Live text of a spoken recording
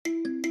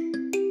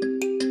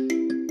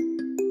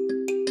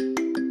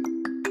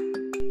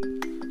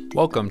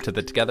Welcome to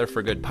the Together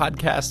for Good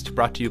podcast,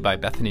 brought to you by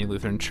Bethany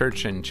Lutheran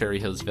Church in Cherry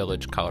Hills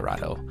Village,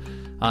 Colorado.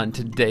 On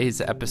today's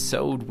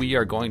episode, we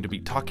are going to be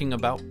talking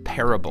about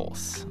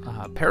parables.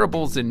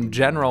 Parables in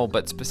general,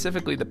 but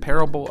specifically the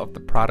parable of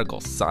the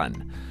prodigal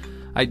son.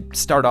 I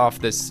start off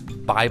this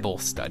Bible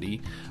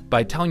study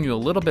by telling you a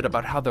little bit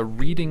about how the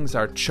readings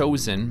are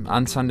chosen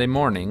on Sunday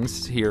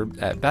mornings here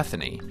at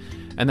Bethany.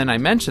 And then I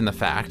mention the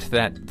fact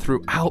that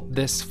throughout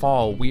this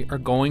fall, we are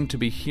going to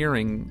be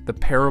hearing the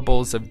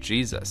parables of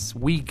Jesus.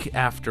 Week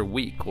after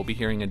week, we'll be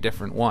hearing a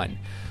different one.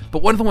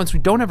 But one of the ones we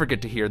don't ever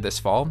get to hear this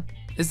fall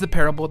is the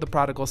parable of the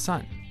prodigal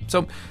son.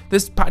 So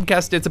this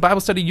podcast, it's a Bible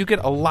study. You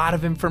get a lot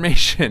of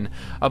information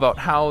about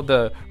how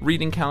the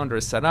reading calendar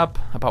is set up,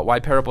 about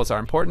why parables are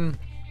important.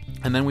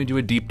 And then we do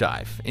a deep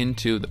dive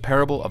into the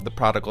parable of the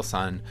prodigal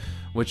son,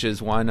 which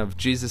is one of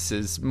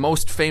Jesus's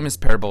most famous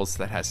parables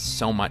that has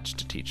so much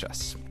to teach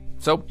us.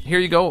 So here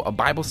you go, a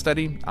Bible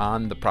study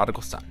on the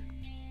prodigal son.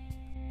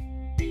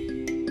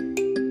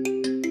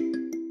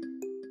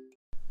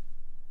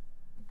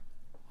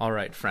 All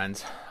right,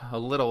 friends, a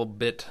little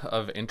bit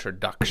of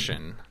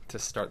introduction to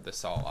start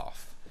this all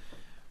off.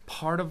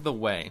 Part of the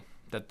way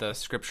that the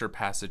scripture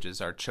passages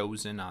are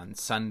chosen on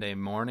Sunday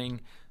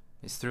morning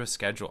is through a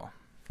schedule.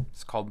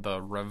 It's called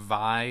the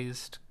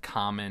Revised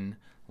Common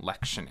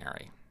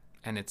Lectionary,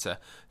 and it's a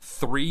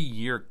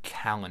 3-year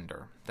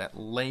calendar that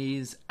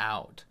lays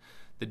out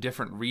the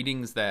different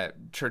readings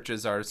that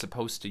churches are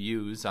supposed to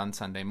use on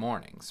Sunday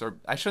mornings. Or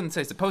I shouldn't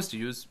say supposed to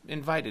use,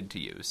 invited to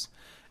use.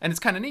 And it's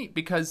kind of neat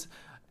because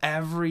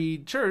every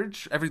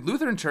church, every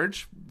Lutheran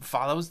church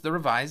follows the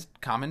Revised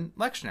Common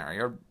Lectionary,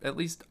 or at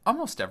least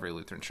almost every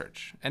Lutheran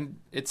church. And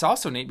it's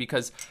also neat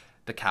because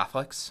the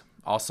Catholics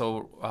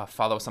also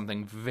follow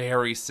something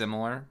very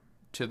similar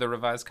to the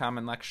Revised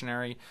Common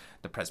Lectionary.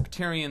 The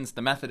Presbyterians,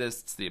 the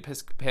Methodists, the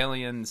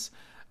Episcopalians,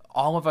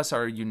 all of us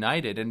are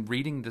united in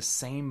reading the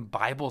same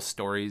Bible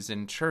stories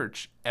in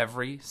church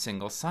every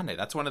single Sunday.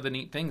 That's one of the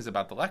neat things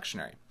about the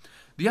lectionary.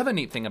 The other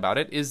neat thing about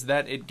it is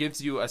that it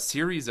gives you a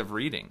series of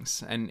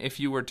readings. And if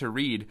you were to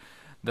read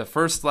the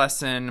first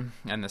lesson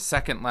and the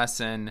second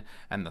lesson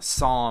and the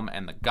psalm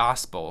and the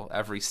gospel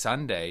every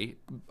Sunday,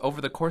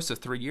 over the course of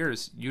 3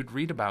 years, you'd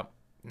read about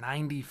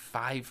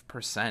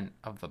 95%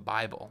 of the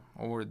Bible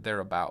or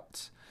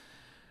thereabouts.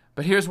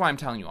 But here's why I'm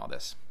telling you all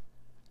this.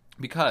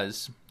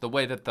 Because the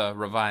way that the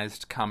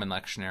Revised Common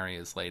Lectionary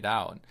is laid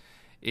out,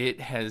 it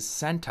has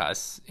sent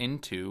us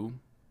into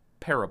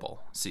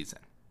parable season.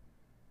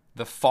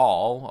 The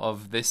fall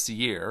of this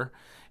year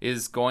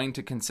is going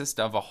to consist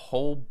of a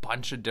whole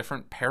bunch of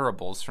different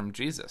parables from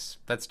Jesus.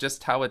 That's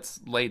just how it's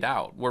laid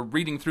out. We're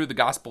reading through the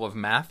Gospel of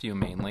Matthew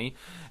mainly,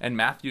 and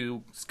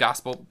Matthew's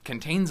Gospel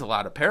contains a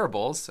lot of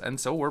parables, and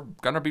so we're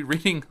going to be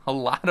reading a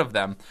lot of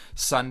them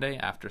Sunday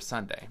after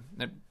Sunday.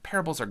 And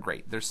parables are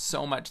great. There's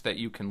so much that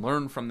you can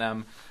learn from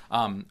them.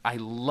 I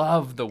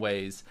love the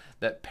ways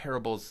that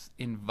parables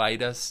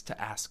invite us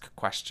to ask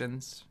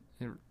questions.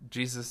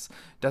 Jesus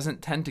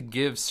doesn't tend to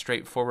give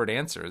straightforward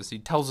answers. He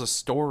tells a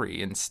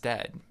story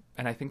instead.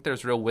 And I think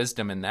there's real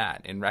wisdom in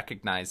that, in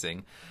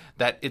recognizing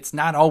that it's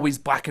not always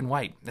black and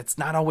white. It's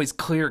not always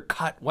clear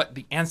cut what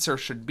the answer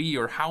should be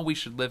or how we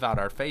should live out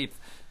our faith.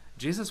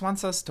 Jesus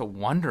wants us to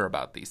wonder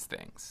about these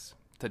things,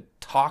 to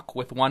talk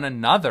with one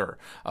another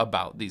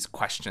about these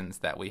questions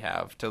that we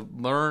have, to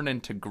learn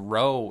and to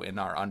grow in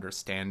our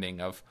understanding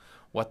of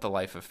what the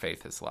life of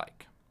faith is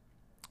like.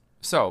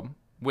 So,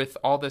 with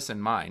all this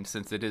in mind,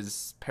 since it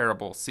is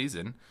parable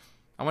season,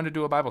 I want to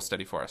do a Bible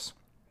study for us.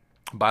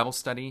 A Bible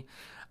study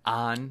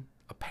on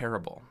a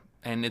parable.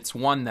 And it's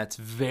one that's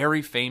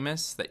very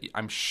famous that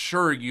I'm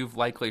sure you've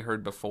likely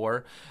heard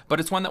before, but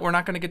it's one that we're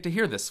not going to get to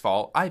hear this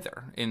fall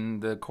either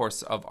in the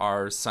course of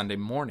our Sunday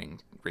morning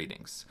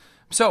readings.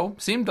 So,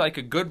 seemed like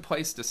a good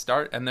place to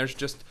start, and there's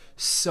just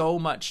so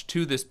much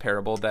to this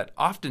parable that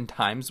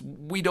oftentimes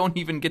we don't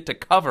even get to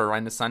cover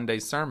in the Sunday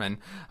sermon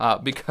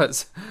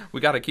because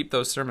we got to keep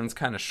those sermons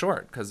kind of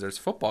short because there's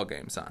football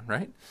games on,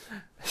 right?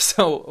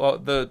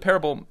 So, the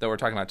parable that we're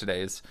talking about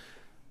today is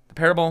the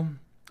parable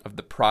of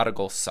the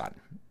prodigal son.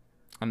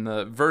 And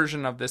the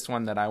version of this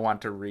one that I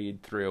want to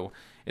read through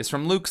is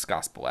from Luke's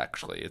gospel,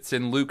 actually. It's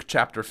in Luke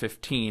chapter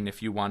 15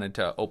 if you wanted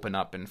to open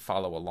up and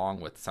follow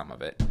along with some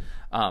of it.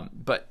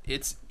 But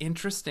it's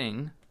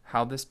interesting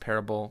how this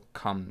parable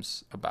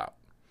comes about.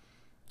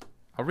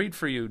 I'll read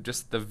for you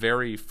just the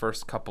very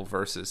first couple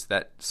verses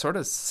that sort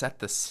of set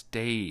the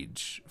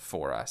stage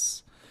for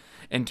us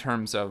in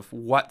terms of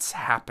what's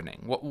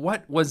happening.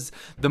 What was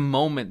the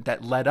moment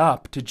that led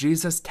up to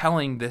Jesus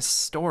telling this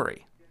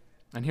story?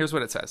 And here's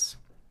what it says.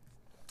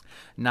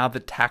 Now the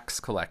tax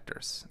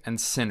collectors and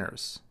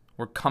sinners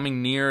were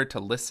coming near to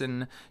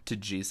listen to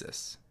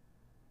Jesus.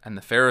 And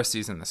the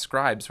Pharisees and the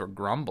scribes were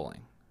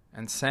grumbling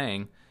and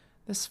saying,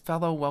 "This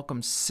fellow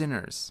welcomes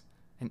sinners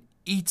and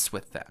eats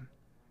with them."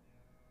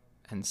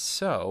 And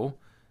so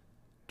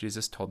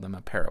Jesus told them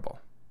a parable.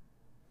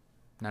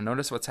 Now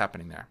notice what's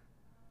happening there.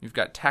 You've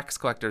got tax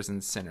collectors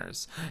and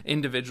sinners,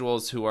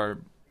 individuals who are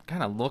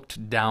kind of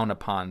looked down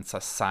upon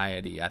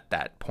society at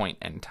that point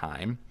in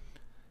time.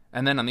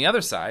 And then on the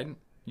other side,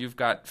 you've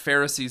got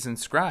Pharisees and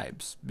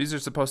scribes. These are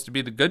supposed to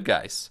be the good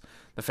guys.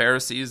 The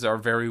Pharisees are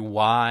very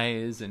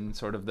wise and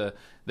sort of the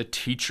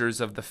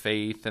teachers of the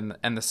faith,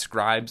 and the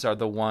scribes are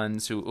the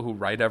ones who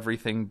write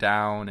everything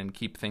down and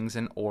keep things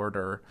in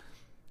order.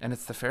 And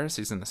it's the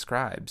Pharisees and the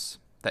scribes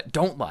that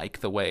don't like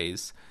the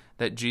ways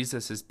that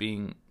Jesus is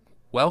being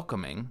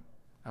welcoming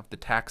of the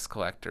tax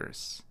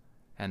collectors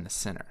and the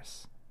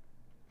sinners.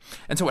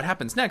 And so what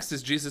happens next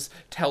is Jesus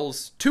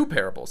tells two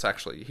parables,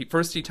 actually.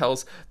 First, he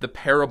tells the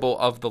parable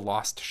of the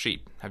lost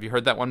sheep. Have you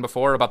heard that one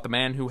before, about the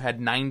man who had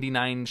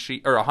 99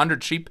 sheep, or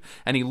 100 sheep,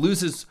 and he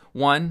loses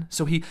one,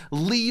 so he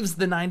leaves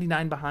the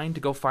 99 behind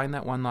to go find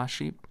that one lost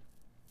sheep?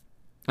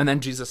 And then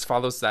Jesus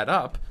follows that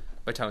up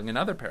by telling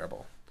another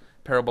parable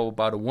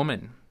about a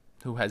woman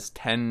who has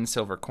 10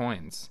 silver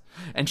coins,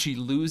 and she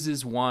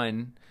loses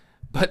one,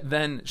 but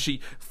then she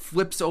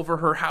flips over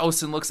her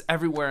house and looks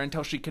everywhere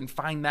until she can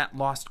find that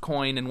lost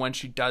coin. And when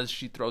she does,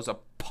 she throws a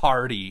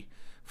party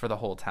for the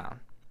whole town.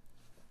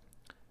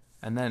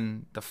 And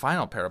then the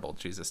final parable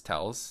Jesus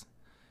tells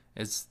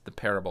is the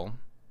parable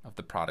of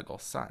the prodigal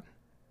son.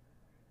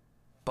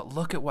 But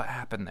look at what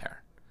happened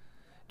there.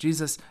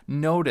 Jesus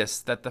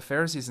noticed that the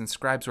Pharisees and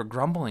scribes were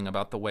grumbling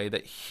about the way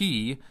that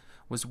he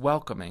was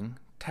welcoming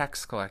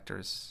tax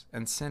collectors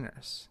and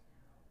sinners.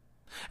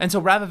 And so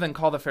rather than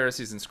call the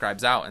Pharisees and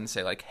scribes out and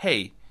say, like,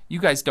 hey, you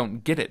guys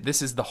don't get it,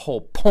 this is the whole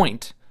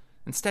point,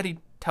 instead he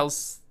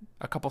tells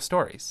a couple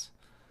stories.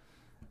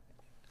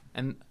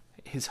 And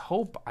his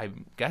hope,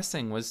 I'm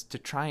guessing, was to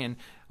try and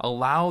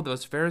allow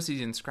those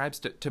Pharisees and scribes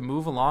to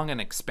move along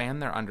and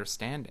expand their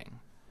understanding.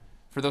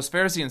 For those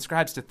Pharisees and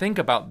scribes to think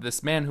about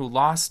this man who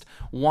lost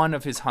one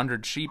of his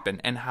 100 sheep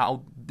and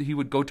how he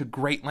would go to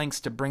great lengths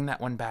to bring that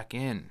one back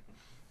in.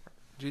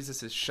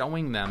 Jesus is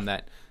showing them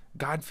that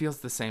God feels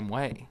the same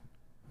way.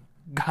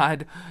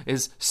 God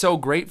is so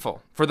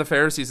grateful for the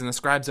Pharisees and the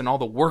scribes and all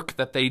the work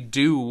that they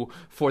do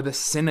for the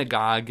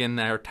synagogue in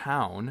their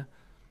town.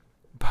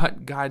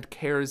 But God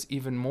cares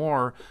even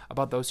more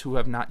about those who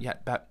have not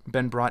yet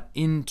been brought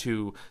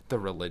into the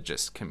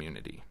religious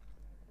community.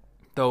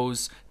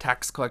 Those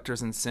tax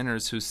collectors and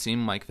sinners who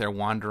seem like they're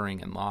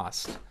wandering and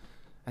lost.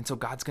 And so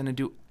God's going to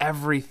do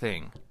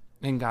everything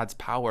in God's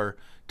power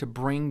to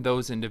bring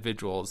those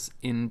individuals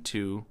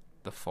into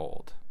the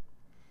fold.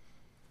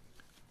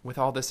 With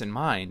all this in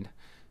mind,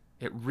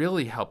 it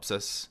really helps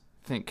us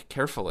think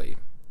carefully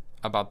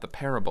about the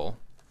parable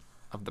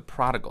of the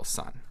prodigal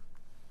son.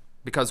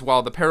 Because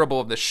while the parable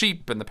of the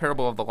sheep and the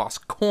parable of the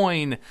lost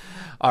coin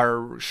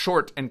are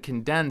short and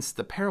condensed,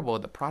 the parable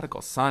of the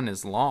prodigal son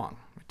is long.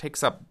 It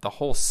takes up the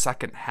whole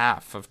second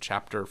half of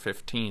chapter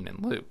 15 in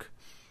Luke.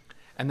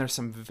 And there's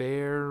some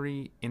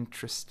very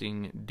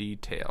interesting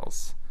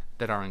details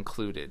that are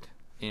included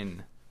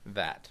in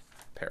that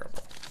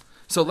parable.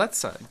 So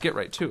let's get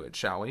right to it,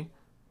 shall we?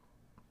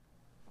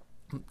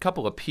 A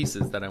couple of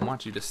pieces that I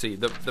want you to see.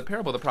 The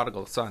parable of the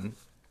prodigal son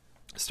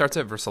starts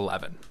at verse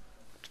 11.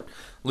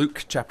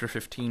 Luke chapter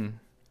 15,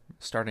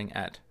 starting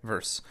at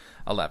verse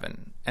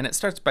 11. And it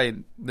starts by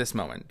this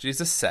moment.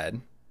 Jesus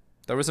said,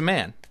 there was a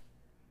man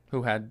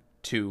who had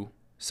 2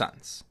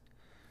 sons.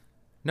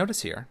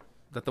 Notice here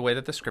that the way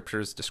that the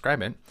scriptures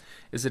describe it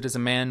is a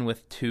man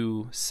with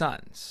 2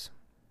 sons.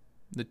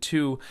 The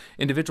 2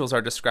 individuals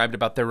are described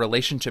about their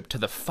relationship to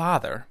the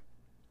father,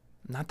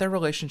 not their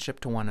relationship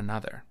to one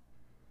another.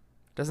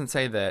 It doesn't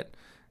say that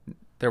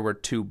there were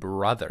 2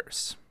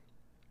 brothers.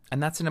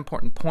 And that's an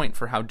important point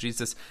for how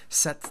Jesus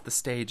sets the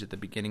stage at the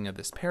beginning of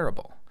this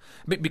parable.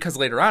 Because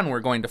later on we're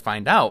going to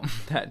find out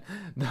that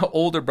the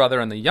older brother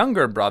and the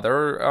younger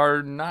brother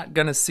are not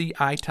going to see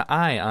eye to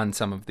eye on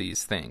some of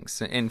these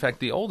things. In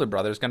fact, the older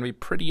brother is going to be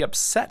pretty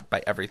upset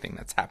by everything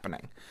that's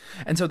happening.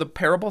 And so the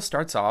parable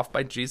starts off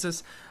by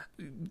Jesus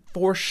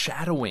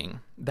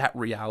foreshadowing that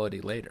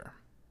reality later.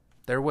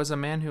 There was a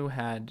man who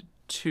had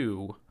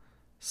 2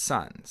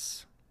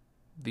 sons.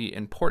 The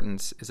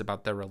importance is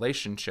about their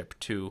relationship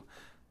to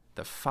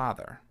the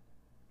father,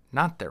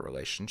 not their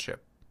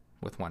relationship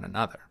with one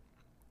another.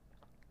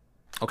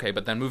 Okay,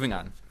 but then moving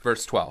on,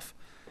 verse 12.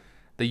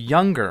 The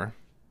younger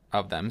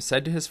of them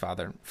said to his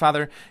father,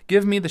 Father,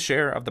 give me the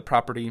share of the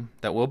property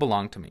that will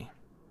belong to me.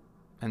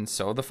 And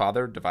so the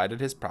father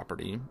divided his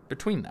property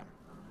between them.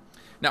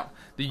 Now,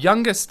 the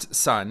youngest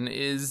son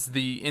is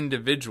the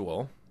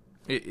individual.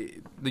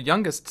 The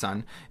youngest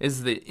son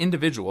is the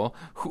individual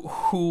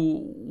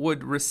who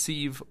would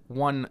receive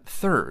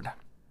 1/3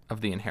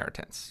 of the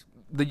inheritance.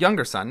 The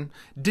younger son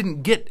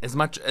didn't get as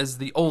much as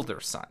the older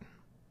son.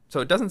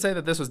 So it doesn't say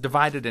that this was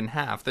divided in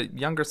half. The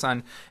younger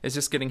son is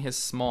just getting his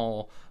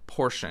small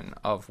portion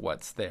of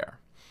what's there.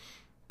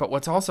 But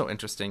what's also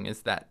interesting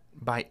is that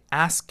by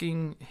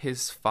asking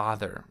his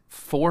father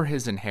for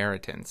his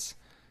inheritance,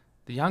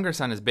 the younger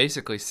son is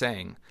basically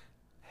saying,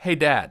 hey,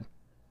 Dad,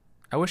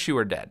 I wish you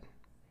were dead.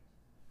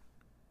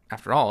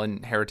 After all,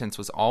 inheritance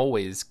was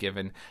always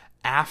given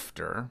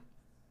after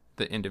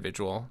the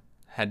individual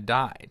had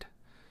died.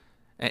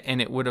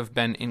 And it would have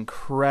been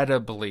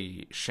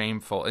incredibly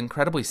shameful,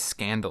 incredibly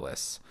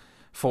scandalous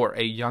for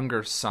a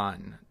younger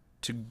son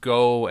to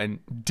go and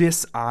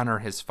dishonor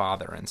his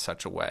father in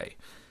such a way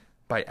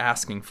by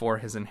asking for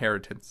his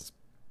inheritance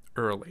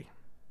early.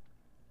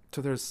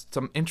 So there's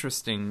some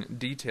interesting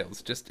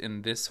details just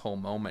in this whole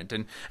moment.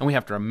 And we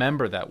have to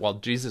remember that while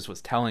Jesus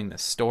was telling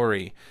this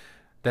story,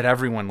 that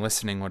everyone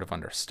listening would have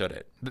understood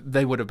it.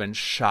 They would have been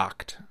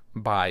shocked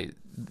by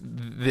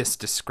this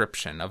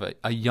description of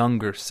a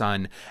younger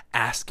son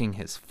asking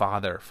his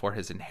father for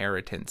his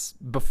inheritance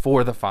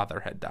before the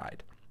father had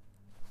died.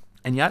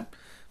 And yet,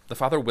 the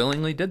father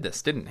willingly did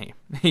this, didn't he?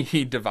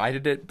 He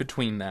divided it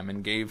between them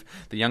and gave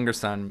the younger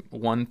son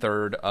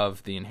 1/3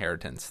 of the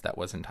inheritance that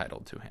was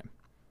entitled to him.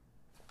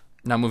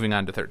 Now moving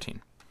on to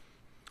 13.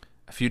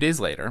 A few days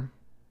later,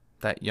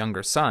 that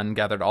younger son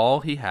gathered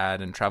all he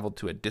had and traveled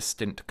to a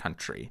distant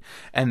country,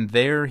 and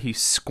there he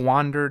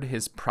squandered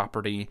his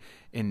property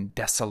in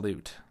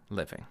dissolute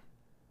living.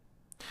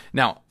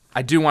 Now,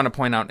 I do want to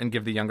point out and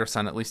give the younger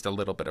son at least a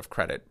little bit of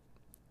credit.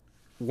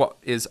 What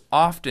is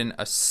often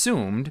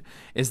assumed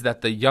is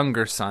that the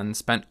younger son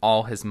spent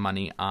all his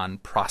money on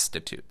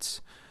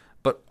prostitutes.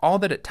 But all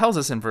that it tells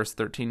us in verse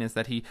 13 is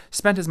that he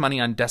spent his money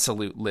on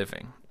dissolute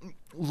living.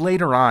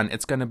 Later on,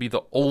 it's going to be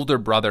the older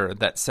brother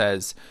that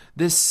says,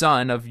 "This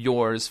son of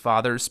yours,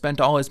 father, spent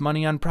all his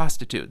money on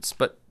prostitutes."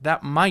 But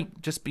that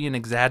might just be an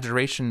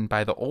exaggeration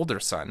by the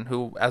older son,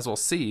 who, as we'll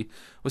see,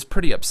 was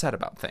pretty upset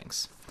about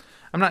things.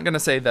 I'm not going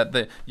to say that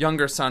the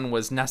younger son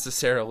was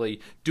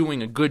necessarily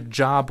doing a good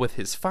job with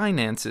his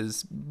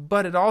finances,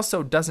 but it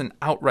also doesn't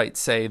outright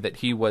say that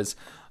he was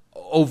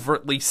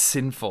overtly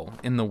sinful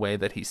in the way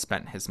that he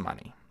spent his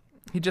money.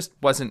 He just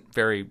wasn't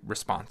very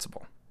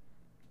responsible.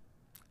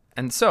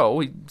 And so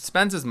he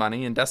spends his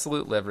money in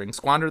dissolute living,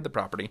 squandered the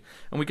property,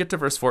 and we get to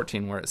verse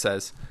 14 where it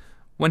says,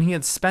 "When he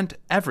had spent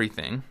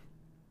everything,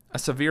 a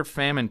severe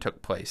famine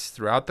took place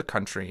throughout the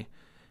country,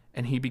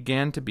 and he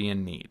began to be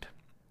in need."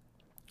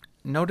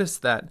 Notice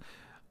that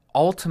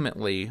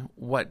ultimately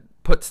what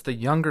puts the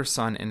younger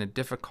son in a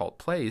difficult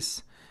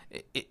place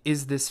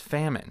is this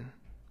famine.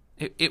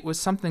 It was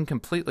something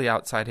completely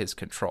outside his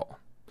control.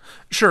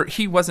 Sure,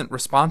 he wasn't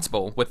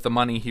responsible with the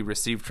money he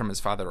received from his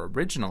father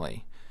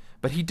originally,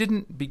 but he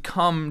didn't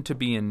become to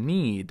be in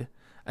need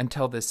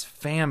until this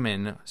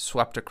famine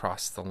swept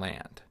across the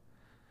land.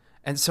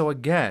 And so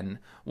again,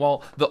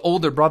 while the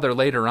older brother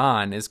later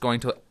on is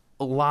going to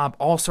lob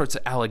all sorts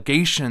of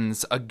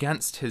allegations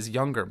against his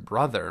younger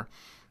brother,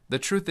 the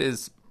truth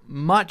is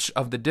much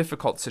of the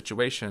difficult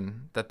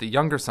situation that the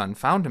younger son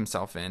found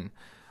himself in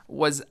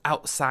was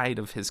outside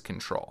of his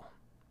control.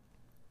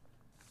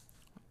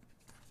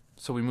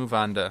 So we move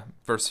on to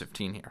verse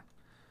 15 here.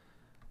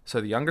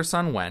 "So the younger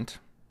son went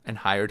and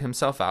hired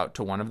himself out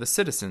to one of the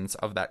citizens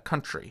of that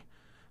country,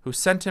 who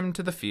sent him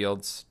to the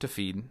fields to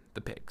feed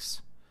the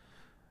pigs."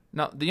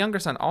 Now, the younger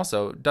son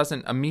also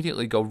doesn't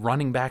immediately go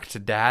running back to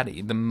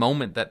daddy the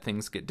moment that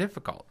things get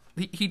difficult.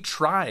 He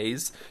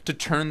tries to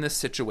turn this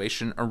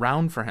situation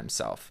around for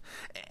himself,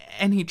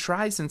 and he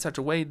tries in such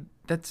a way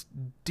that's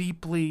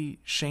deeply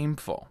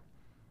shameful.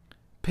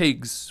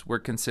 Pigs were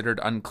considered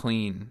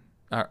unclean,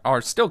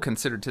 are still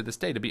considered to this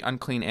day to be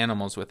unclean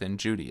animals within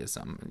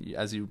Judaism.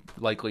 As you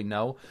likely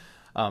know,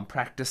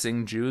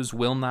 practicing Jews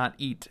will not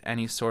eat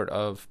any sort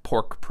of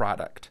pork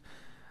product.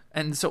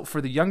 And so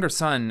for the younger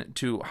son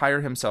to hire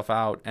himself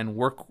out and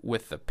work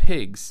with the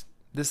pigs,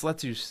 this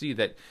lets you see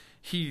that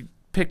he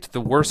picked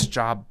the worst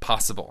job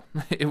possible.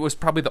 It was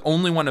probably the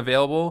only one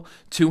available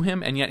to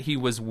him, and yet he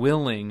was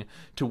willing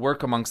to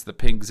work amongst the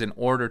pigs in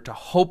order to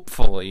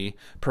hopefully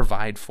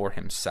provide for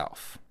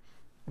himself.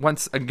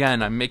 Once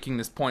again, I'm making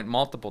this point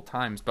multiple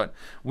times, but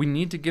we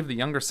need to give the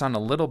younger son a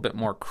little bit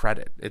more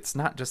credit. It's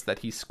not just that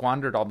he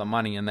squandered all the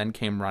money and then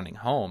came running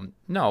home.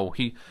 No,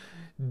 he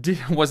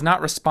was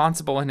not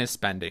responsible in his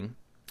spending.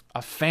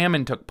 A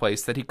famine took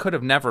place that he could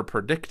have never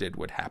predicted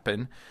would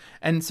happen.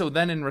 And so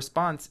then in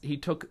response, he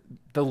took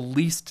the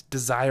least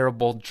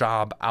desirable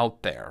job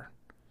out there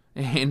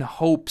in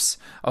hopes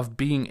of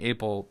being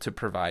able to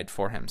provide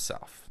for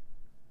himself.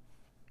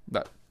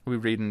 But we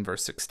read in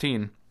verse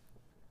 16,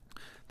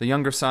 "The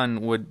younger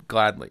son would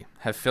gladly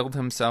have filled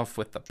himself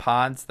with the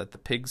pods that the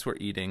pigs were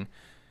eating,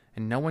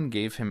 and no one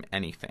gave him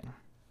anything."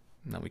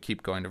 Now we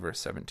keep going to verse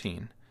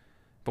 17.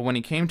 "But when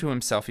he came to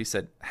himself, he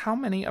said, 'How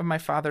many of my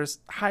father's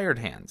hired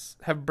hands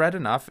have bread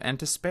enough and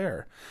to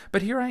spare?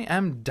 But here I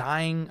am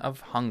dying of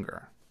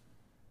hunger.'"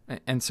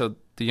 And so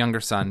the younger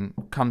son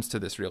comes to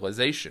this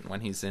realization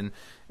when he's in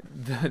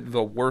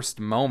the worst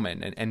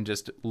moment and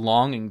just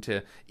longing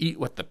to eat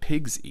what the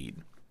pigs eat.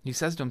 He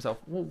says to himself,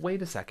 "Well,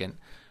 wait a second.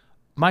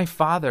 My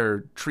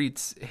father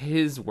treats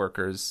his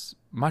workers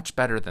much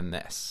better than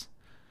this.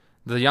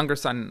 The younger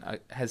son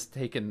has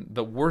taken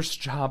the worst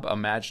job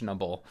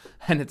imaginable,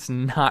 and it's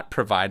not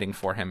providing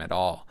for him at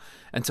all."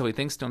 And so he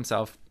thinks to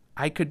himself,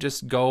 I could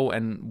just go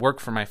and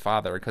work for my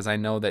father because I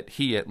know that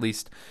he at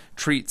least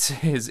treats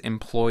his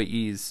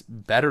employees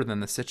better than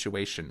the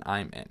situation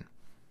I'm in.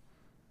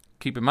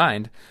 Keep in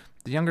mind,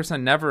 the younger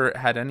son never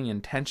had any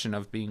intention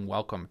of being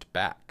welcomed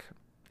back.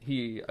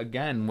 He,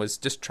 again, was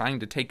just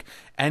trying to take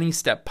any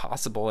step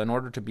possible in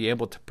order to be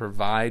able to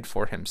provide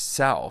for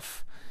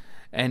himself.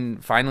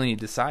 And finally he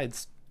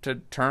decides to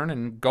turn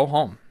and go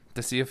home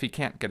to see if he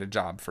can't get a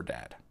job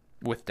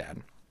with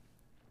dad.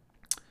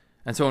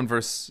 And so in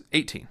verse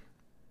 18,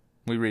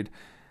 we read,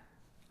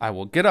 I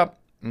will get up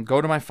and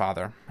go to my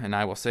father, and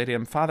I will say to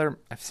him, Father,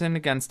 I've sinned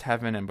against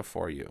heaven and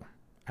before you.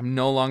 I'm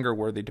no longer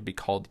worthy to be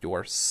called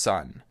your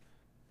son,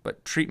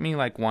 but treat me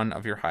like one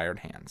of your hired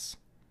hands.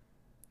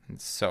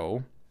 And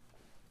so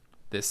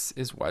this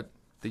is what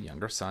the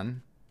younger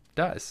son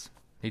does.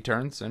 He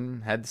turns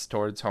and heads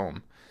towards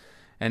home,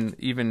 and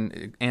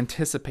even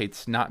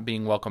anticipates not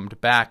being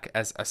welcomed back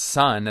as a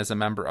son, as a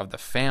member of the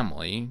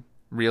family,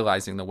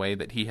 realizing the way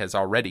that he has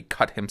already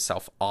cut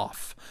himself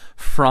off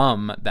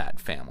from that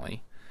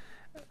family.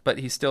 But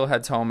he still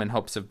heads home in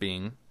hopes of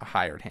being a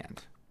hired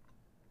hand.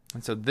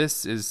 And so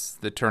this is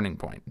the turning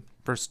point,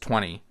 verse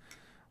 20,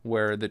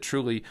 where the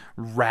truly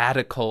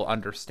radical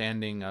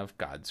understanding of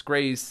God's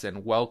grace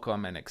and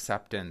welcome and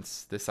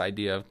acceptance, this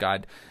idea of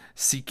God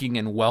seeking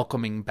and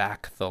welcoming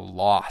back the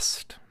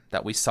lost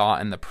that we saw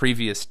in the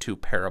previous two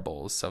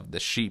parables of the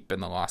sheep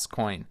and the lost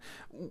coin.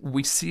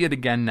 We see it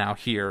again now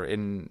here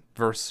in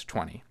verse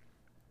 20.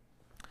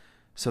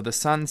 So the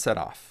son set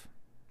off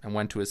and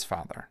went to his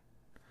father.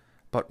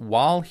 But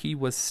while he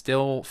was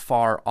still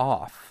far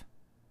off,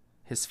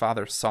 his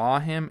father saw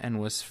him and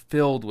was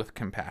filled with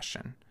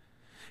compassion.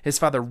 His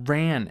father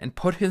ran and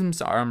put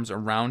his arms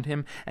around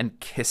him and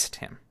kissed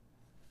him.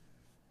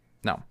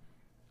 Now,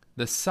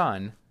 the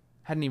son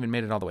hadn't even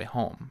made it all the way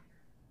home.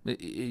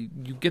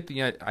 You get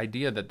the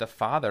idea that the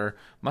father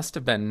must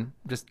have been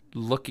just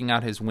looking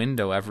out his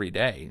window every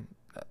day,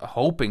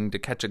 hoping to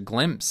catch a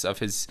glimpse of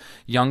his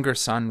younger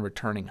son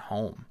returning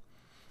home.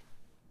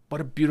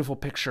 What a beautiful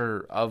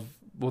picture of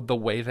the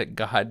way that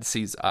God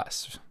sees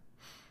us.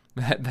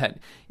 That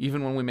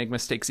even when we make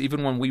mistakes,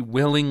 even when we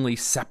willingly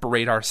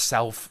separate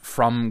ourselves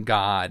from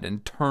God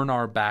and turn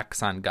our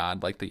backs on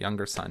God like the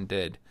younger son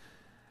did,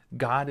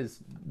 God is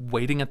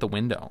waiting at the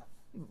window,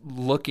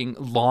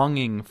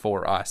 longing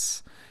for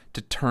us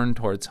to turn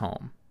towards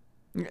home.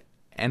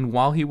 And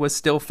while he was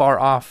still far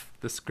off,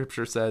 the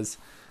scripture says,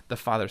 the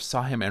father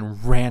saw him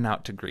and ran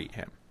out to greet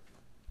him.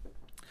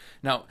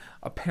 Now,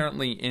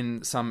 apparently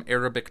in some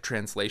Arabic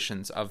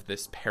translations of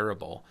this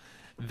parable,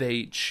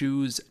 they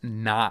choose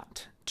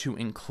not to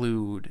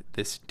include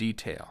this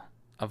detail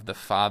of the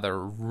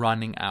father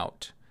running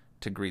out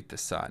to greet the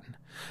son,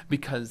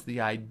 because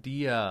the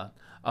idea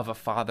of a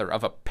father,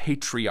 of a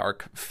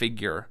patriarch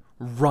figure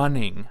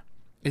running,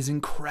 is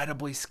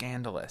incredibly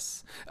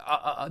scandalous.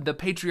 The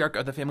patriarch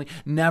of the family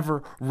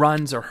never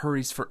runs or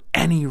hurries for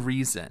any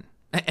reason.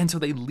 And so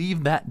they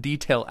leave that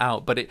detail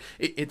out, but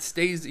it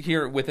stays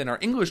here within our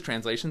English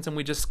translations, and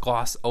we just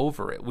gloss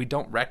over it. We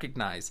don't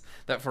recognize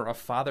that for a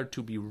father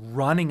to be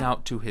running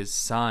out to his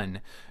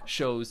son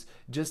shows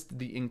just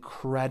the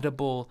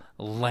incredible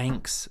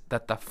lengths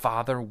that the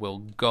father will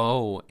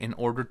go in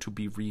order to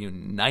be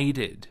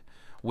reunited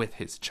with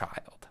his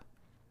child.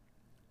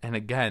 And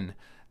again,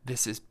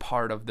 this is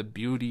part of the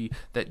beauty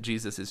that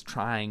Jesus is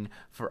trying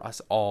for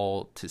us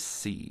all to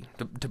see,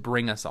 to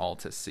bring us all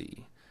to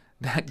see.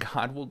 That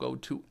God will go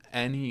to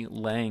any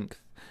length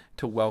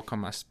to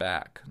welcome us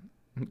back.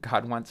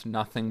 God wants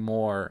nothing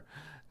more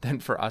than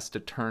for us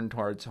to turn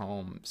towards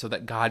home so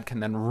that God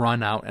can then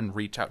run out and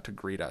reach out to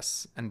greet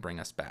us and bring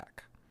us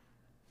back.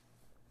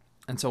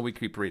 And so we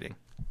keep reading.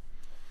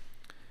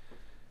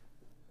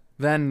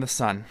 Then the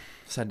son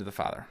said to the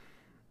father,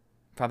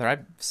 Father,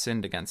 I've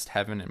sinned against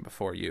heaven and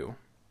before you.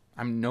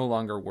 I'm no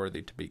longer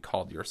worthy to be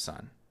called your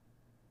son.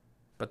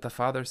 But the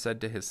father said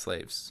to his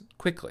slaves,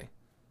 Quickly,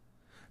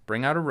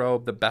 bring out a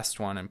robe, the best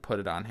one, and put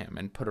it on him,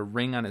 and put a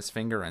ring on his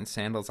finger and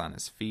sandals on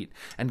his feet,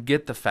 and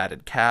get the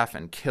fatted calf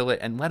and kill it,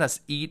 and let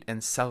us eat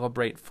and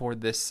celebrate, for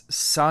this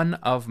son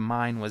of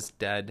mine was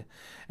dead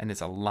and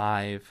is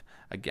alive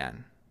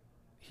again.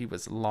 He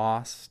was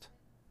lost,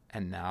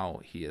 and now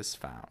he is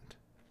found.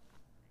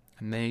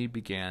 And they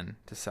began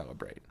to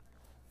celebrate.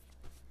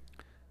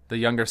 The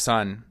younger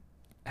son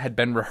had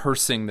been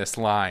rehearsing this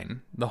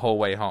line the whole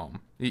way home.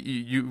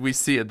 We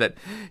see it that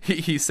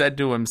he said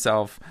to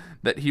himself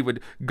that he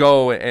would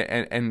go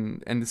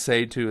and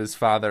say to his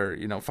father,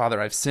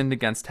 Father, I've sinned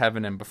against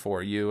heaven and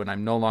before you, and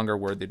I'm no longer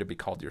worthy to be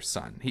called your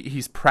son.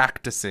 He's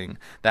practicing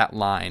that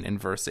line in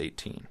verse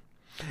 18.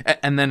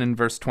 And then in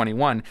verse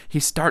 21, he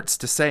starts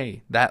to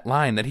say that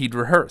line that he'd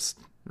rehearsed.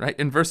 Right?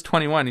 In verse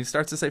 21, he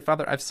starts to say,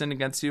 Father, I've sinned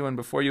against you and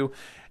before you.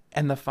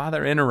 And the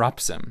father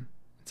interrupts him.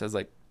 It says,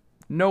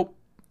 nope.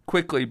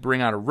 Quickly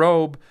bring out a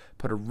robe,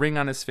 put a ring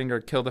on his finger,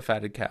 kill the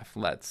fatted calf.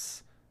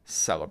 Let's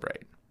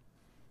celebrate.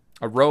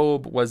 A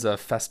robe was a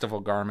festival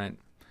garment.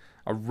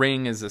 A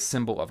ring is a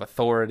symbol of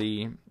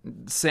authority.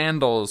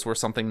 Sandals were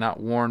something not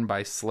worn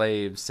by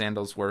slaves.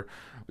 Sandals were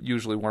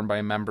usually worn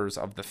by members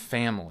of the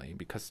family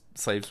because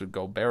slaves would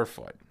go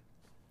barefoot.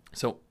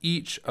 So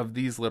each of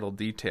these little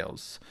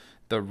details,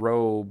 the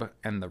robe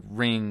and the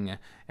ring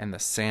and the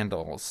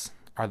sandals,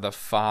 are the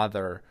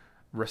father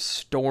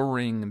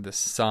restoring the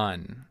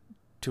son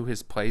to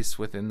his place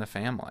within the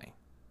family.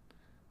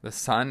 The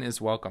son is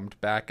welcomed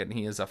back, and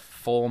he is a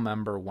full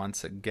member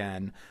once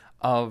again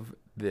of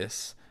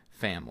this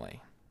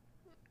family.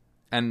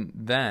 And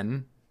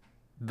then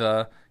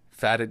the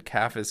fatted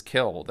calf is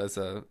killed as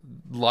a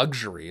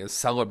luxury, a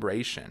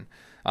celebration.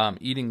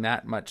 Eating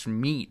that much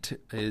meat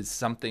is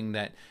something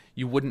that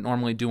you wouldn't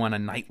normally do on a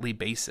nightly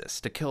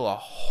basis. To kill a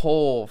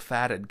whole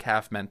fatted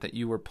calf meant that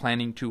you were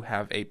planning to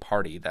have a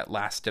party that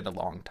lasted a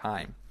long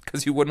time,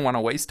 because you wouldn't want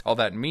to waste all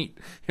that meat.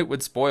 It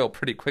would spoil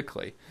pretty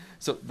quickly.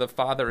 So the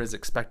father is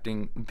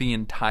expecting the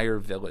entire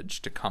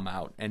village to come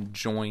out and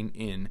join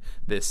in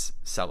this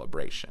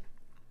celebration.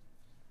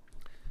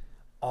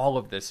 All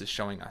of this is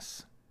showing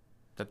us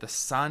that the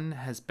son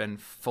has been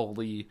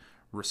fully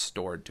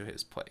restored to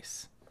his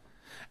place.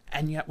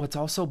 And yet what's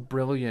also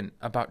brilliant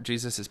about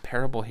Jesus'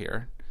 parable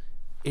here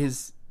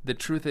is the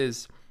truth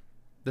is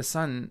the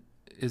son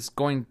is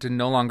going to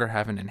no longer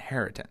have an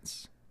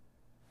inheritance.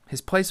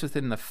 His place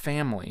within the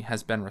family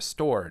has been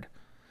restored,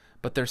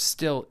 but there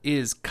still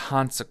is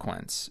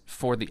consequence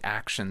for the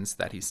actions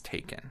that he's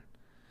taken.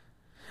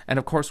 And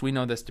of course, we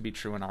know this to be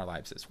true in our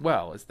lives as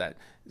well, is that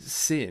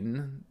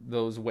sin,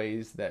 those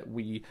ways that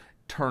we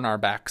turn our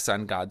backs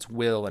on God's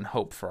will and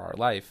hope for our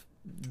life,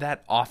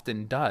 that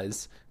often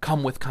does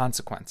come with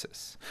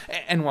consequences.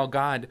 And while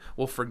God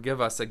will forgive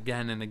us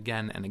again and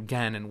again and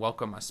again and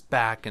welcome us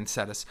back and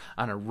set us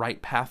on a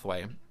right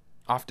pathway,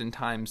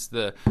 oftentimes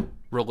the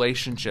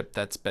relationship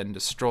that's been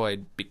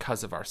destroyed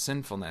because of our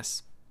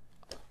sinfulness,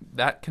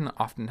 that can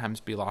oftentimes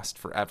be lost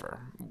forever.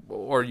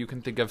 Or you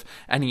can think of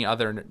any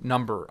other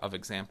number of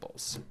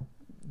examples.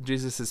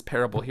 Jesus'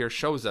 parable here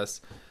shows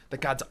us that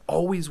God's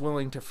always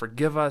willing to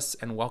forgive us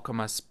and welcome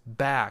us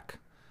back,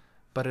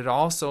 but it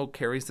also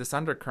carries this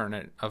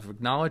undercurrent of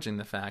acknowledging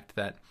the fact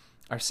that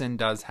our sin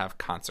does have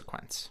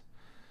consequence,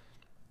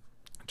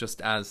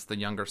 just as the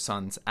younger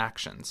son's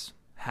actions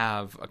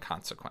have a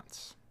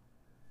consequence.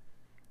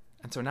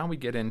 And so now we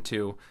get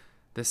into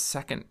this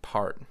second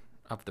part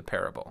of the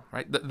parable,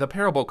 right? The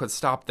parable could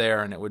stop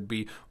there and it would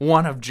be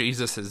one of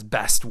Jesus's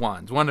best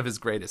ones, one of his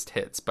greatest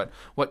hits. But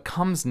what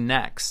comes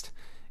next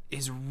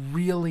is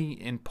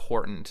really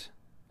important,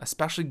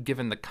 especially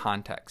given the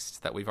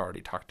context that we've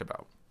already talked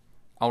about.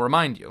 I'll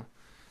remind you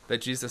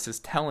that Jesus is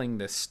telling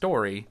this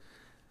story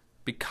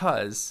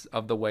because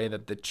of the way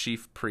that the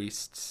chief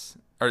priests,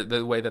 or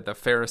the way that the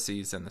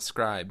Pharisees and the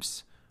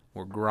scribes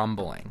were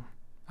grumbling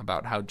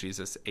about how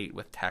Jesus ate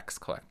with tax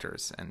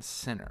collectors and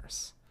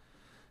sinners.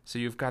 So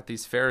you've got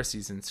these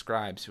Pharisees and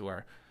scribes who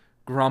are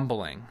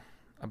grumbling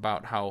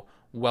about how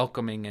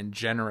welcoming and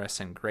generous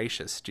and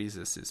gracious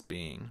Jesus is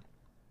being.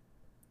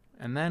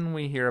 And then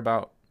we hear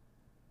about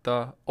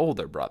the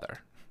older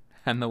brother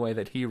and the way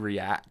that he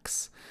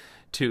reacts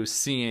to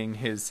seeing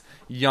his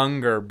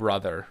younger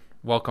brother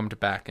welcomed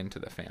back into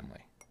the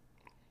family.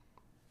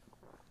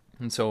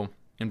 And so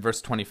in verse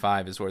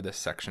 25 is where this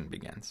section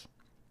begins.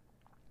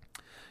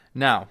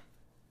 Now,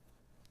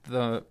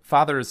 the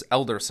father's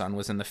elder son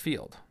was in the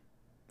field,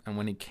 and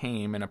when he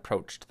came and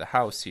approached the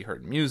house, he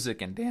heard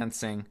music and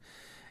dancing,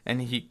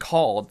 and he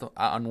called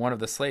on one of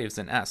the slaves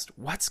and asked,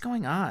 "What's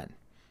going on?"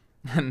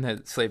 And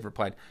the slave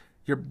replied,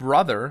 "Your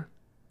brother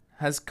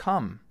has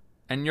come,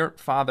 and your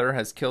father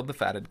has killed the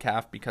fatted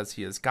calf because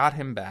he has got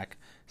him back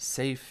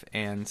safe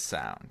and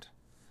sound."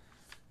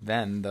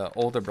 Then the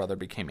older brother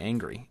became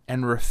angry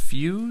and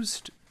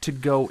refused to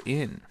go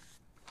in.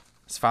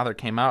 His father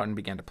came out and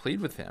began to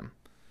plead with him.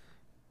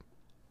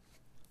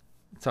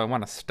 So I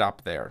want to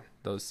stop there,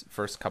 those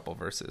first couple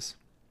verses.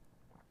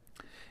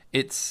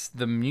 It's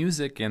the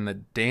music and the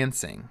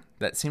dancing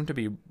that seem to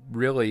be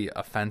really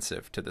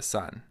offensive to the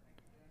son.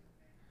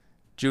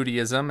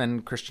 Judaism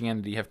and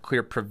Christianity have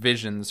clear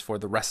provisions for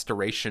the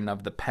restoration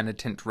of the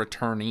penitent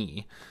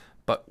returnee,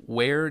 but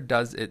where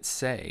does it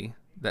say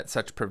that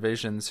such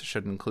provisions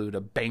should include a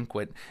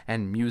banquet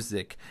and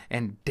music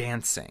and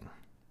dancing?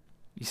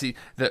 You see,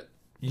 the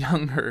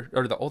younger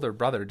or the older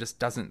brother just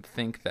doesn't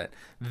think that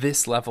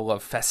this level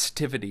of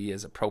festivity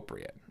is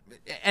appropriate.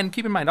 And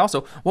keep in mind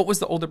also, what was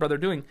the older brother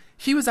doing?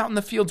 He was out in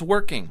the fields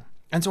working.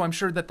 And so I'm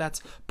sure that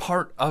that's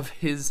part of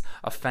his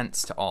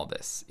offense to all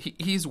this.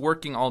 He's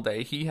working all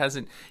day. He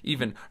hasn't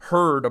even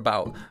heard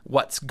about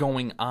what's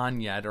going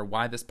on yet or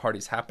why this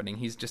party's happening.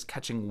 He's just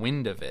catching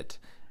wind of it.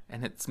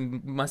 And it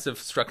must have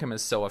struck him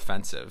as so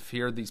offensive.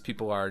 Here these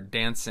people are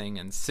dancing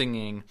and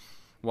singing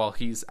while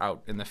he's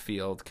out in the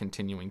field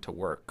continuing to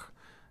work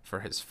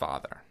for his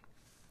father.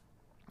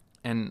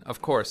 And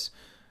of course,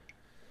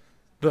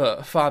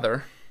 the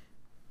father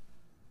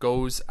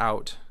goes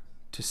out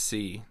to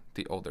see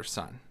the older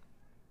son.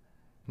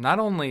 Not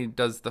only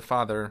does the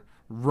father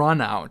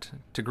run out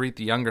to greet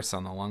the younger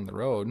son along the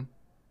road,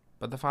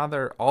 but the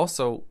father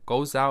also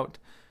goes out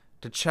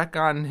to check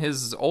on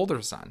his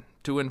older son,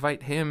 to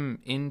invite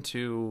him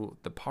into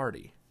the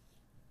party.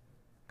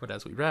 But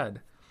as we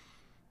read,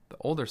 the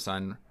older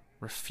son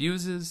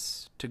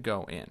refuses to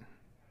go in.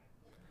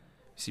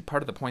 See,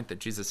 part of the point that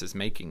Jesus is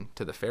making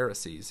to the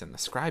Pharisees and the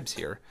scribes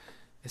here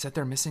is that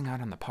they're missing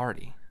out on the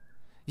party.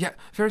 Yeah,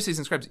 Pharisees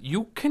and scribes,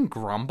 you can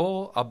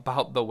grumble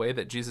about the way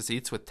that Jesus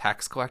eats with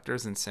tax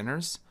collectors and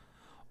sinners,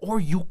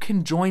 or you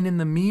can join in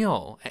the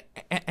meal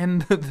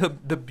and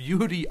the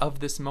beauty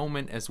of this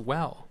moment as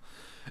well.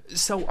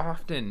 So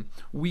often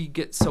we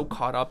get so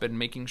caught up in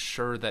making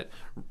sure that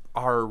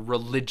our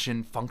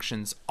religion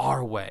functions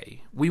our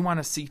way. We want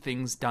to see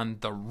things done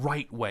the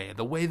right way,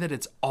 the way that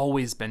it's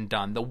always been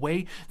done, the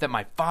way that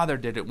my father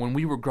did it when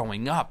we were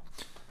growing up.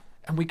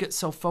 And we get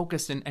so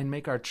focused and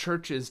make our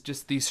churches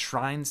just these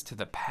shrines to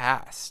the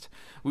past.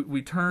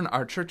 We turn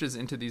our churches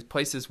into these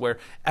places where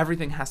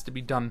everything has to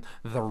be done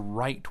the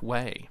right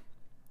way.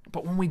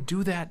 But when we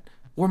do that,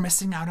 we're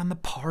missing out on the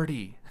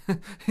party.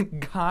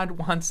 God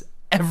wants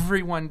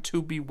everyone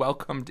to be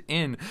welcomed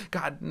in.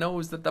 God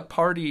knows that the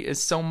party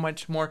is so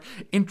much more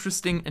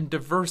interesting and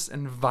diverse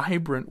and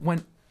vibrant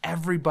when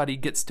everybody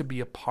gets to be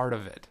a part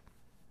of it.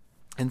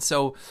 And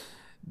so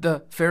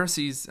the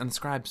Pharisees and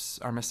scribes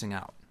are missing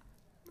out.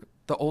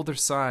 The older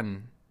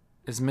son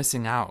is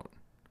missing out.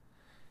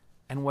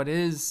 And what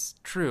is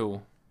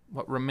true,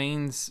 what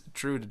remains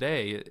true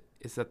today,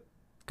 is that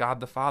God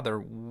the Father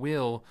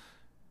will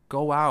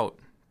go out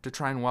to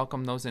try and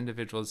welcome those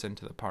individuals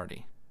into the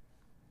party.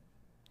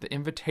 The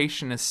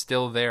invitation is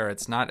still there.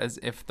 It's not as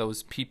if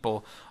those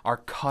people are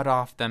cut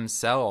off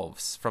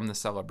themselves from the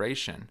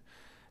celebration.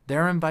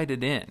 They're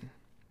invited in,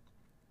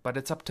 but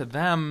it's up to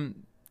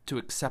them to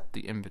accept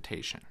the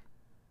invitation.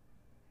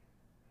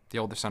 The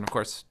older son, of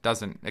course,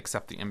 doesn't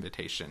accept the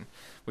invitation.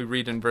 We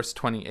read in verse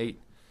 28,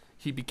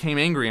 he became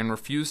angry and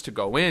refused to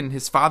go in.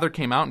 His father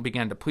came out and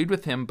began to plead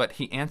with him, but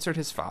he answered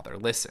his father,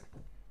 listen,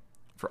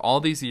 for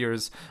all these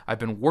years I've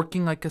been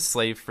working like a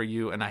slave for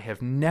you, and I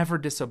have never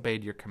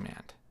disobeyed your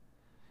command.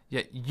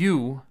 Yet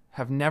you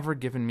have never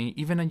given me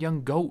even a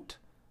young goat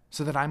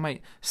so that I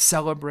might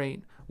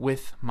celebrate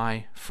with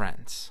my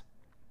friends.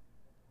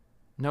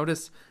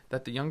 Notice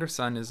that the younger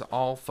son is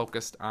all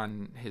focused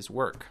on his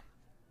work.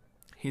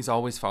 He's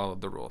always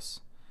followed the rules.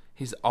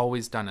 He's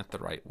always done it the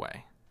right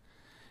way.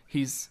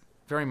 He's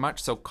very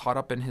much so caught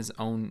up in his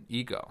own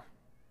ego.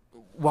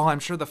 While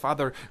I'm sure the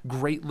father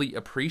greatly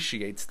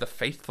appreciates the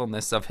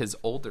faithfulness of his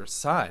older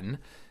son,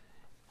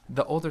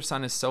 the older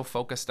son is so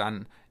focused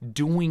on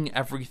doing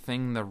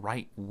everything the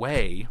right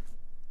way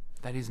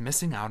that he's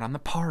missing out on the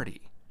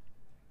party.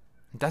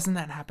 Doesn't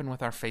that happen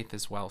with our faith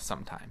as well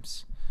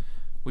sometimes?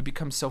 We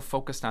become so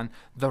focused on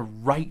the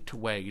right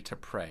way to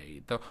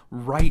pray, the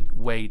right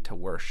way to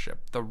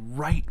worship, the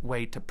right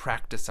way to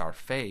practice our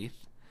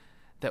faith,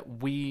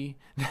 that we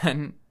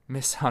then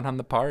miss out on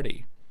the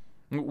party.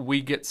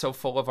 We get so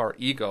full of our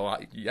ego.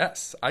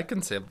 Yes, I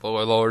can say the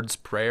Lord's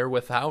Prayer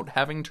without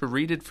having to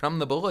read it from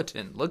the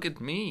bulletin. Look at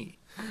me.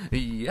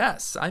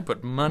 Yes, I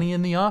put money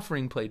in the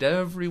offering plate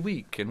every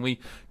week, and we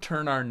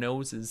turn our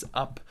noses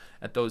up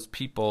at those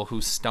people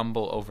who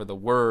stumble over the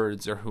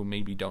words or who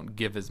maybe don't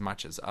give as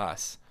much as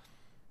us.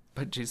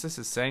 But Jesus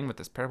is saying with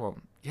this parable,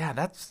 yeah,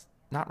 that's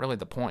not really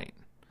the point.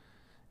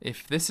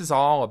 If this is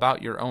all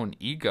about your own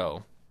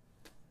ego,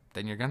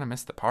 then you're going to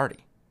miss the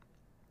party.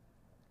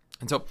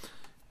 And so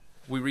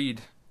we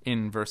read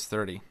in verse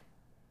 30,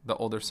 the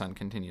older son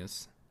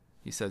continues.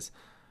 He says,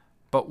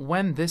 but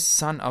when this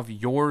son of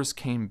yours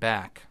came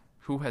back,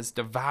 who has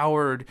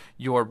devoured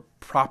your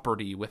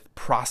property with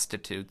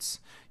prostitutes,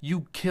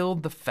 you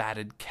killed the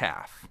fatted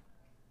calf.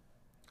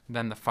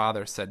 Then the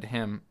father said to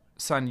him,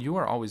 son, you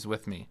are always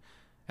with me,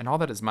 and all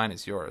that is mine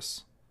is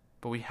yours.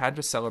 But we had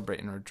to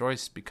celebrate and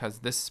rejoice because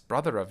this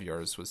brother of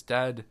yours was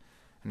dead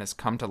and has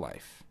come to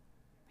life.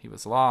 He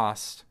was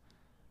lost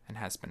and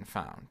has been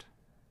found.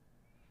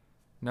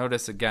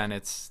 Notice again,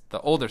 it's the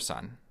older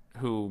son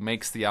who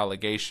makes the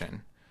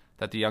allegation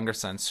that the younger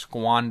son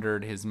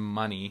squandered his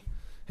money,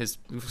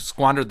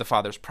 squandered the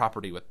father's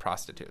property with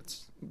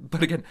prostitutes.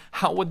 But again,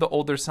 how would the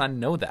older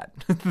son know that?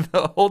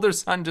 The older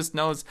son just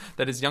knows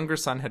that his younger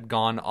son had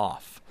gone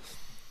off.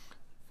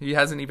 He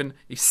hasn't even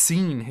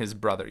seen his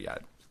brother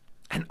yet.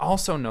 And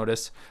also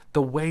notice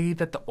the way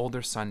that the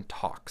older son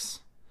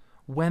talks.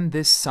 When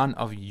this son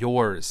of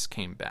yours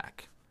came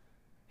back,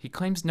 he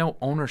claims no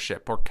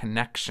ownership or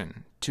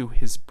connection to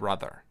his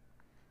brother.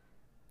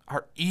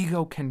 Our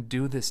ego can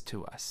do this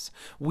to us.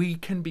 We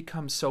can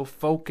become so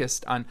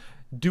focused on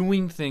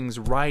doing things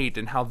right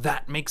and how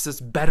that makes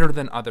us better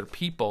than other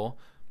people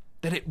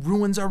that it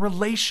ruins our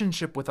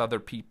relationship with other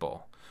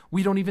people.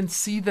 We don't even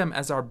see them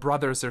as our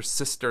brothers or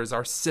sisters,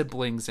 our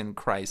siblings in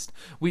Christ.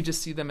 We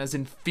just see them as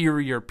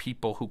inferior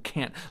people who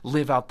can't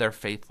live out their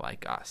faith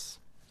like us.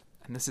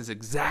 And this is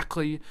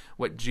exactly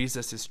what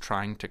Jesus is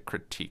trying to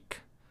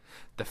critique.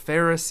 The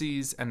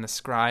Pharisees and the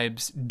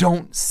scribes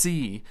don't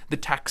see the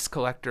tax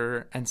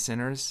collector and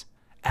sinners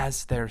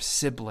as their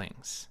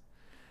siblings.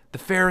 The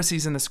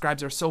Pharisees and the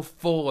scribes are so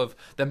full of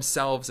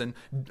themselves and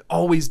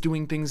always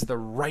doing things the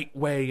right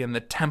way in the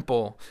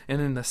temple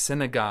and in the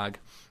synagogue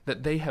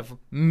that they have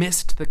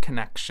missed the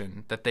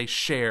connection that they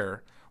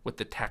share with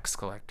the tax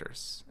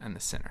collectors and the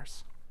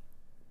sinners.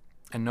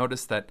 And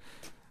notice that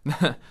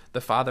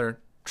the father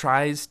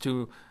tries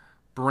to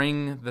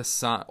bring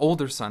the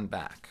older son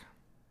back.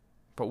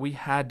 But we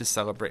had to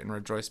celebrate and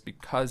rejoice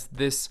because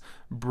this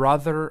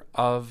brother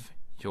of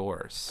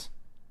yours,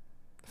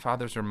 the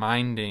father's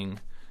reminding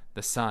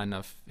the son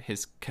of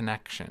his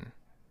connection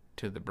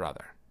to the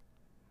brother.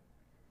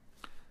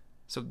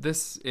 So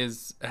this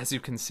is, as you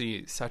can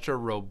see, such a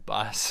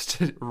robust,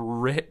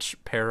 rich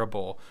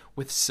parable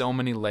with so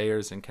many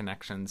layers and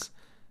connections,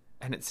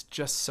 and it's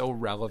just so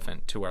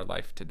relevant to our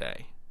life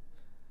today.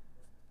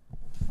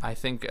 I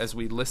think as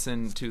we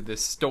listen to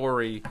this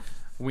story,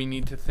 we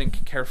need to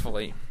think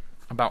carefully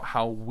about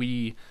how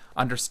we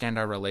understand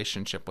our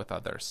relationship with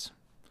others.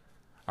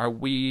 Are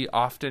we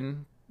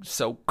often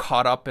so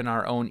caught up in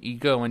our own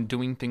ego and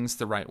doing things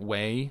the right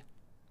way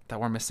that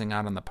we're missing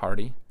out on the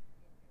party?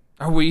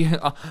 Are we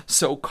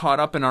so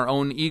caught up in our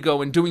own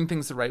ego and doing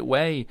things the right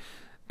way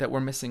that we're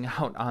missing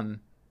out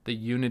on the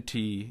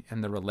unity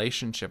and the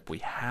relationship we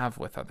have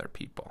with other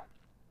people?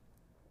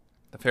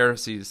 The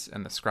Pharisees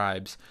and the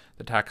scribes,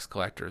 the tax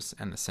collectors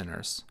and the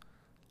sinners,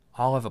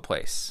 all have a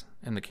place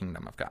in the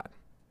kingdom of God.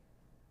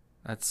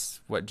 That's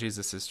what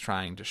Jesus is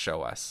trying to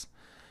show us.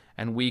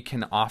 And we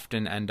can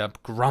often end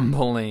up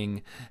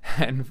grumbling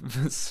and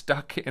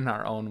stuck in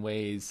our own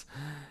ways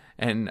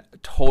and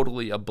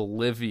totally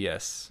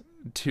oblivious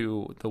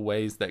to the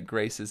ways that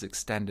grace is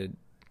extended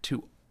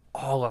to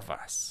all of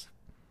us.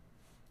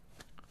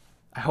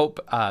 I hope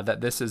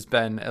that this has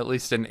been at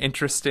least an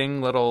interesting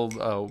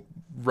little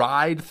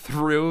ride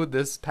through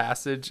this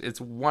passage. It's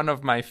one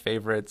of my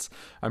favorites.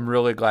 I'm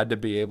really glad to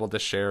be able to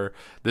share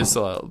this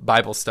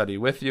Bible study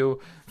with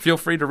you. Feel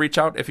free to reach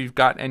out if you've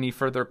got any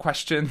further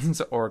questions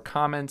or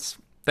comments.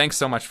 Thanks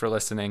so much for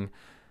listening.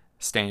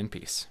 Stay in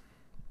peace.